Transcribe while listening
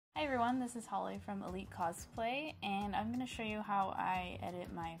Hi everyone, this is Holly from Elite Cosplay, and I'm going to show you how I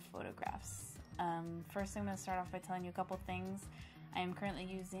edit my photographs. First, I'm going to start off by telling you a couple things. I am currently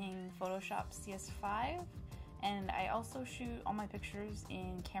using Photoshop CS5, and I also shoot all my pictures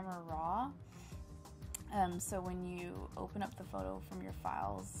in Camera Raw. So when you open up the photo from your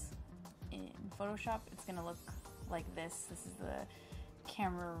files in Photoshop, it's going to look like this. This is the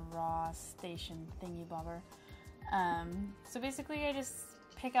Camera Raw station thingy bobber. So basically I just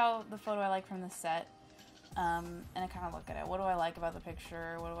pick out the photo I like from the set, and I kind of look at it. What do I like about the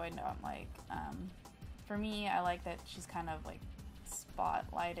picture? What do I not like? For me, I like that she's kind of like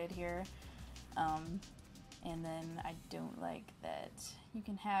spotlighted here, and then I don't like that you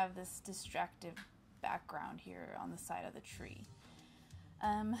can have this distractive background here on the side of the tree.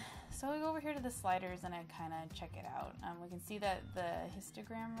 So I go over here to the sliders and I kind of check it out. We can see that the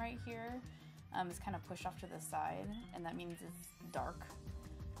histogram right here is kind of pushed off to the side, and that means it's dark.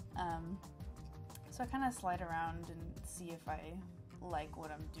 So I kind of slide around and see if I like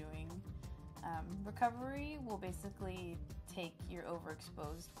what I'm doing. Recovery will basically take your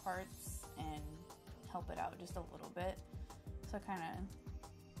overexposed parts and help it out just a little bit. So I kind of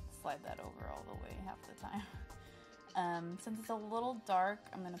slide that over all the way half the time. Since it's a little dark,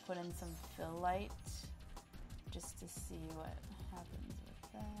 I'm going to put in some fill light just to see what happens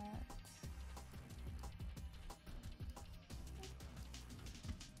with that.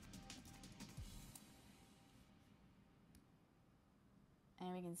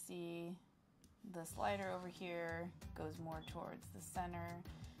 And we can see the slider over here goes more towards the center,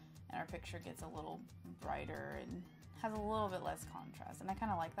 and our picture gets a little brighter and has a little bit less contrast. And I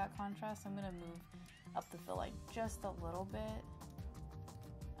kind of like that contrast, so I'm going to move up the fill light just a little bit.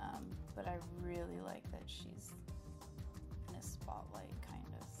 But I really like that she's in a spotlight, kind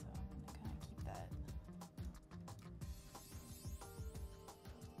of, so I'm going to kind of keep that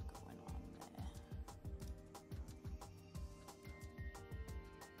going on there.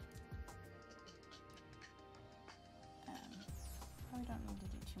 Probably don't need to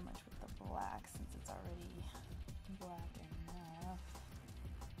do too much with the black since it's already black enough.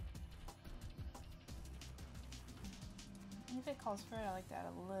 And if it calls for it, I like to add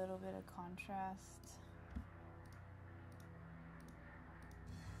a little bit of contrast.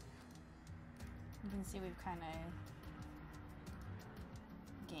 You can see we've kind of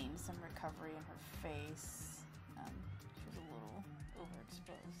gained some recovery in her face. She was a little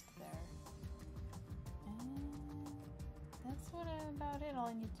overexposed there. And that's about it. All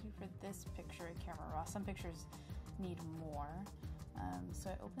I need to do for this picture in Camera Raw. Some pictures need more. So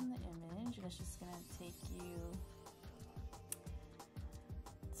I open the image, and it's just going to take you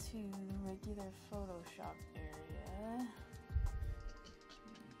to the regular Photoshop area.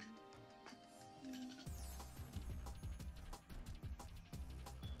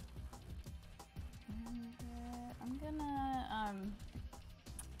 And I'm gonna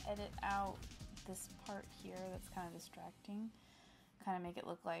edit out this part here that's kind of distracting, kind of make it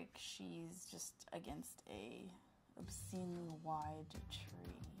look like she's just against a obscenely wide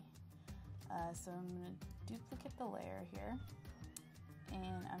tree. So I'm going to duplicate the layer here,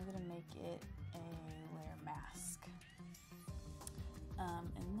 and I'm going to make it a layer mask.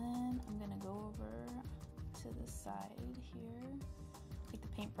 And then I'm going to go over to the side here, take the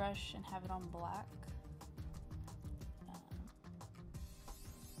paintbrush and have it on black.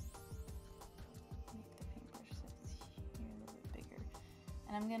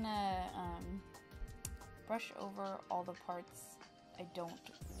 And I'm gonna brush over all the parts I don't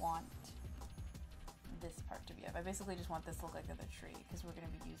want this part to be of. I basically just want this to look like the tree because we're gonna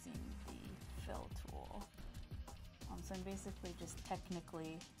be using the fill tool. So I'm basically just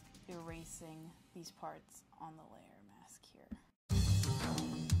technically erasing these parts on the layer mask here.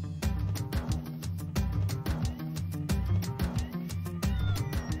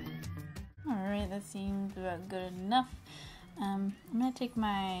 Alright, that seemed about good enough. I'm going to take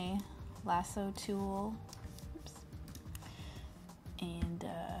my lasso tool, and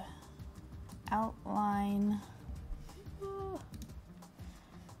outline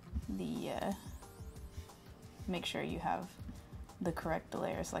the, make sure you have the correct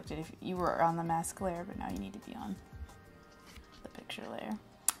layer selected. If you were on the mask layer, but now you need to be on the picture layer.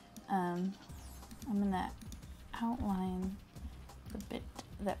 I'm going to outline the bit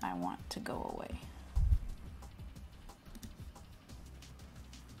that I want to go away.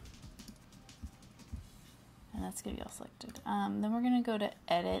 And that's going to be all selected. Then we're going to go to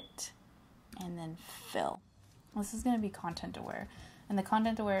Edit and then Fill. This is going to be content aware. And the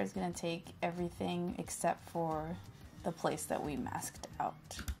content aware is going to take everything except for the place that we masked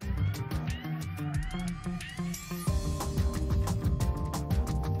out.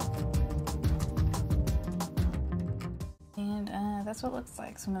 that's what it looks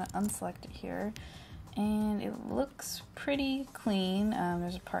like. So I'm going to unselect it here, and it looks pretty clean.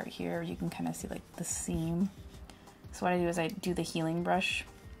 There's a part here you can kind of see like the seam. So what I do is I do the healing brush,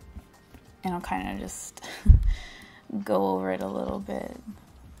 and I'll kind of just go over it a little bit.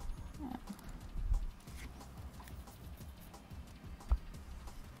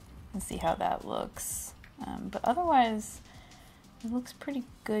 And see how that looks. But otherwise, it looks pretty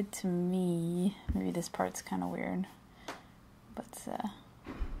good to me. Maybe this part's kind of weird. But,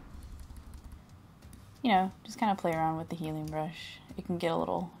 you know, just kind of play around with the healing brush. It can get a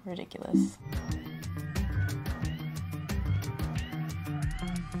little ridiculous.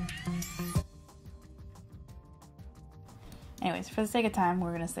 Anyways, for the sake of time, we're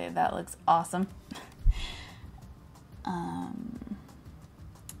going to say that looks awesome.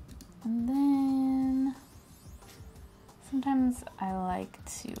 And then sometimes I like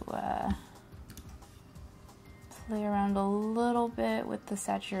to play around a little bit with the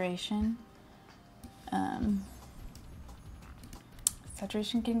saturation.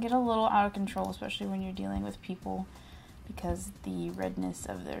 Saturation can get a little out of control, especially when you're dealing with people, because the redness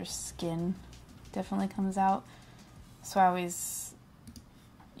of their skin definitely comes out. So I always,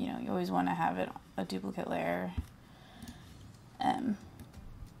 you know, you always want to have it a duplicate layer. I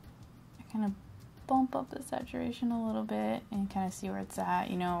kind of bump up the saturation a little bit and kind of see where it's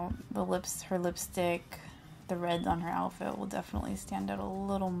at. You know, the lips, her lipstick, the reds on her outfit will definitely stand out a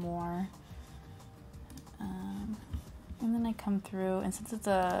little more. And then I come through, and since it's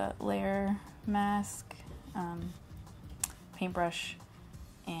a layer mask, paintbrush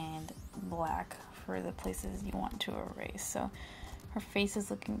and black for the places you want to erase. So her face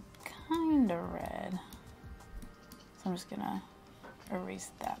is looking kind of red, so I'm just gonna erase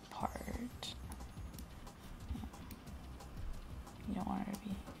that part. You don't want her to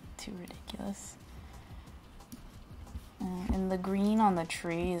be too ridiculous. And the green on the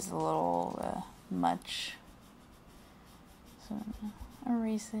tree is a little much, so I'm gonna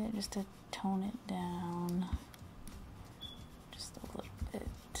erase it just to tone it down just a little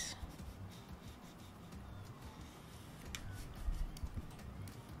bit.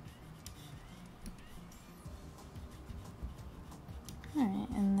 Alright,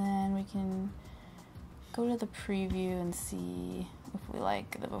 and then we can go to the preview and see if we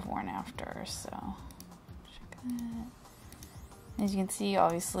like the before and after. So check that. As you can see,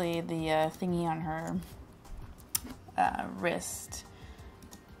 obviously the thingy on her wrist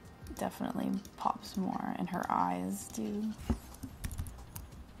definitely pops more, and her eyes do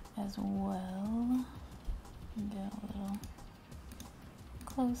as well. Get a little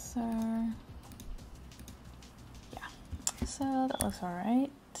closer. Yeah, so that looks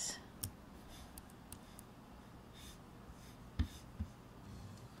alright.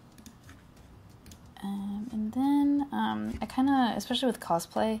 And then I kind of, especially with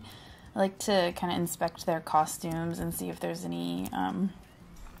cosplay, I like to kind of inspect their costumes and see if there's any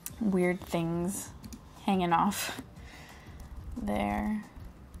weird things hanging off there.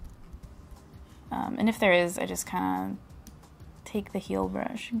 And if there is, I just kind of take the heel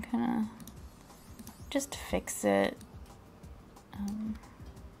brush and kind of just fix it.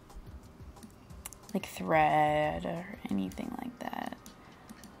 Like thread or anything like that.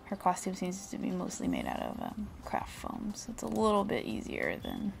 Her costume seems to be mostly made out of craft foam, so it's a little bit easier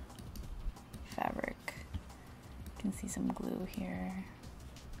than fabric. You can see some glue here.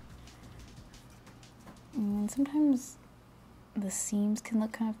 And sometimes the seams can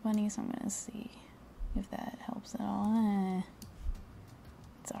look kind of funny, so I'm going to see if that helps at all.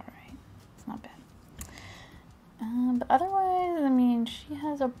 It's alright. It's not bad. But otherwise, I mean, she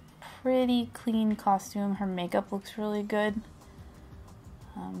has a pretty clean costume. Her makeup looks really good.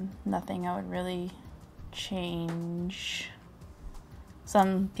 Nothing I would really change.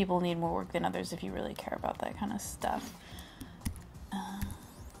 Some people need more work than others if you really care about that kind of stuff.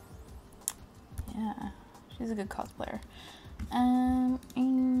 Yeah, she's a good cosplayer.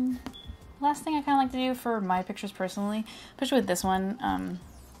 And last thing I kind of like to do for my pictures personally, especially with this one,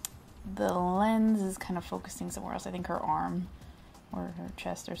 the lens is kind of focusing somewhere else. I think her arm or her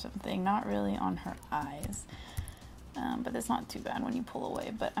chest or something, not really on her eyes. But it's not too bad when you pull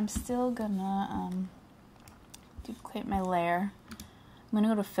away. But I'm still gonna duplicate my layer. I'm gonna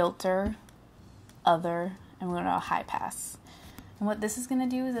go to Filter, Other, and we're gonna go High Pass. And what this is gonna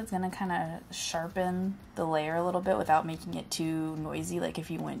do is it's gonna kind of sharpen the layer a little bit without making it too noisy, like if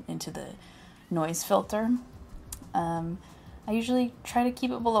you went into the noise filter. I usually try to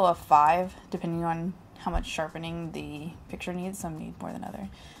keep it below a 5, depending on how much sharpening the picture needs. Some need more than other.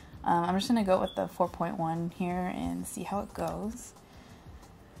 I'm just going to go with the 4.1 here and see how it goes.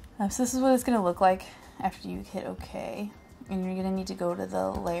 So this is what it's going to look like after you hit OK. and you're going to need to go to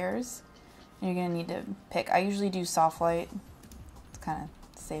the layers, and you're going to need to pick. I usually do soft light. It's kind of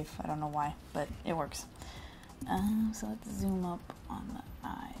safe. I don't know why, but it works. So let's zoom up on the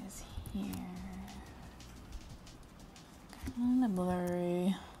eyes here. Kind of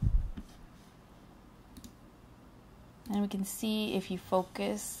blurry. And we can see if you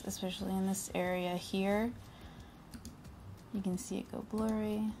focus, especially in this area here, you can see it go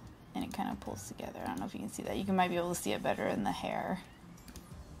blurry and it kind of pulls together. I don't know if you can see that. You might be able to see it better in the hair.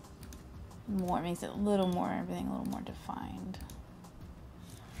 It makes it a little more, everything a little more defined.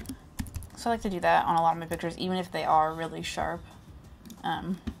 So I like to do that on a lot of my pictures, even if they are really sharp.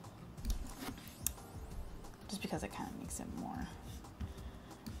 Just because it kind of makes it more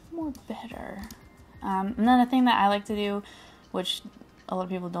better. And then a thing that I like to do, which a lot of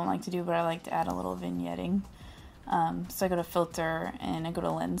people don't like to do, but I like to add a little vignetting. So I go to filter and I go to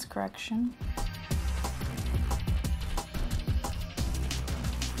lens correction.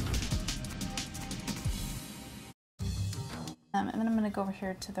 And then I'm going to go over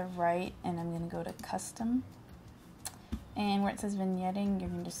here to the right and I'm going to go to custom. And where it says vignetting,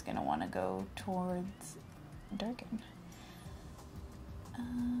 you're just going to want to go towards darken.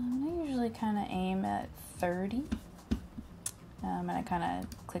 I usually kind of aim at 30. And I kind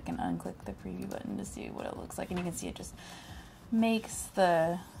of click and unclick the preview button to see what it looks like. And you can see it just makes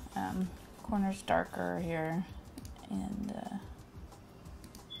the corners darker here and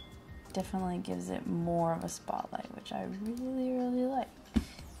definitely gives it more of a spotlight, which I really like.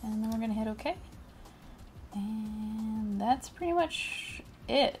 And then we're going to hit OK. And that's pretty much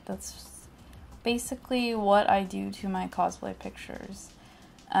it. That's basically what I do to my cosplay pictures.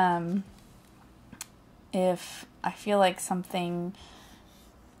 If I feel like something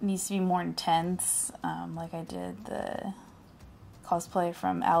needs to be more intense, like I did the cosplay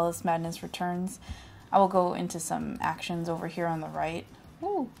from Alice Madness Returns, I will go into some actions over here on the right.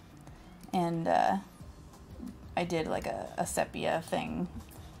 Woo. And I did like a sepia thing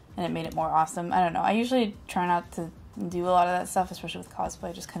and it made it more awesome. I don't know. I usually try not to do a lot of that stuff, especially with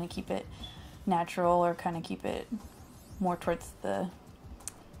cosplay. Just kind of keep it natural or kind of keep it more towards the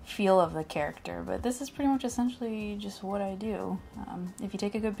feel of the character, but this is pretty much essentially just what I do. If you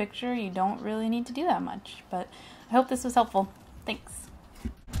take a good picture, you don't really need to do that much, but I hope this was helpful. Thanks.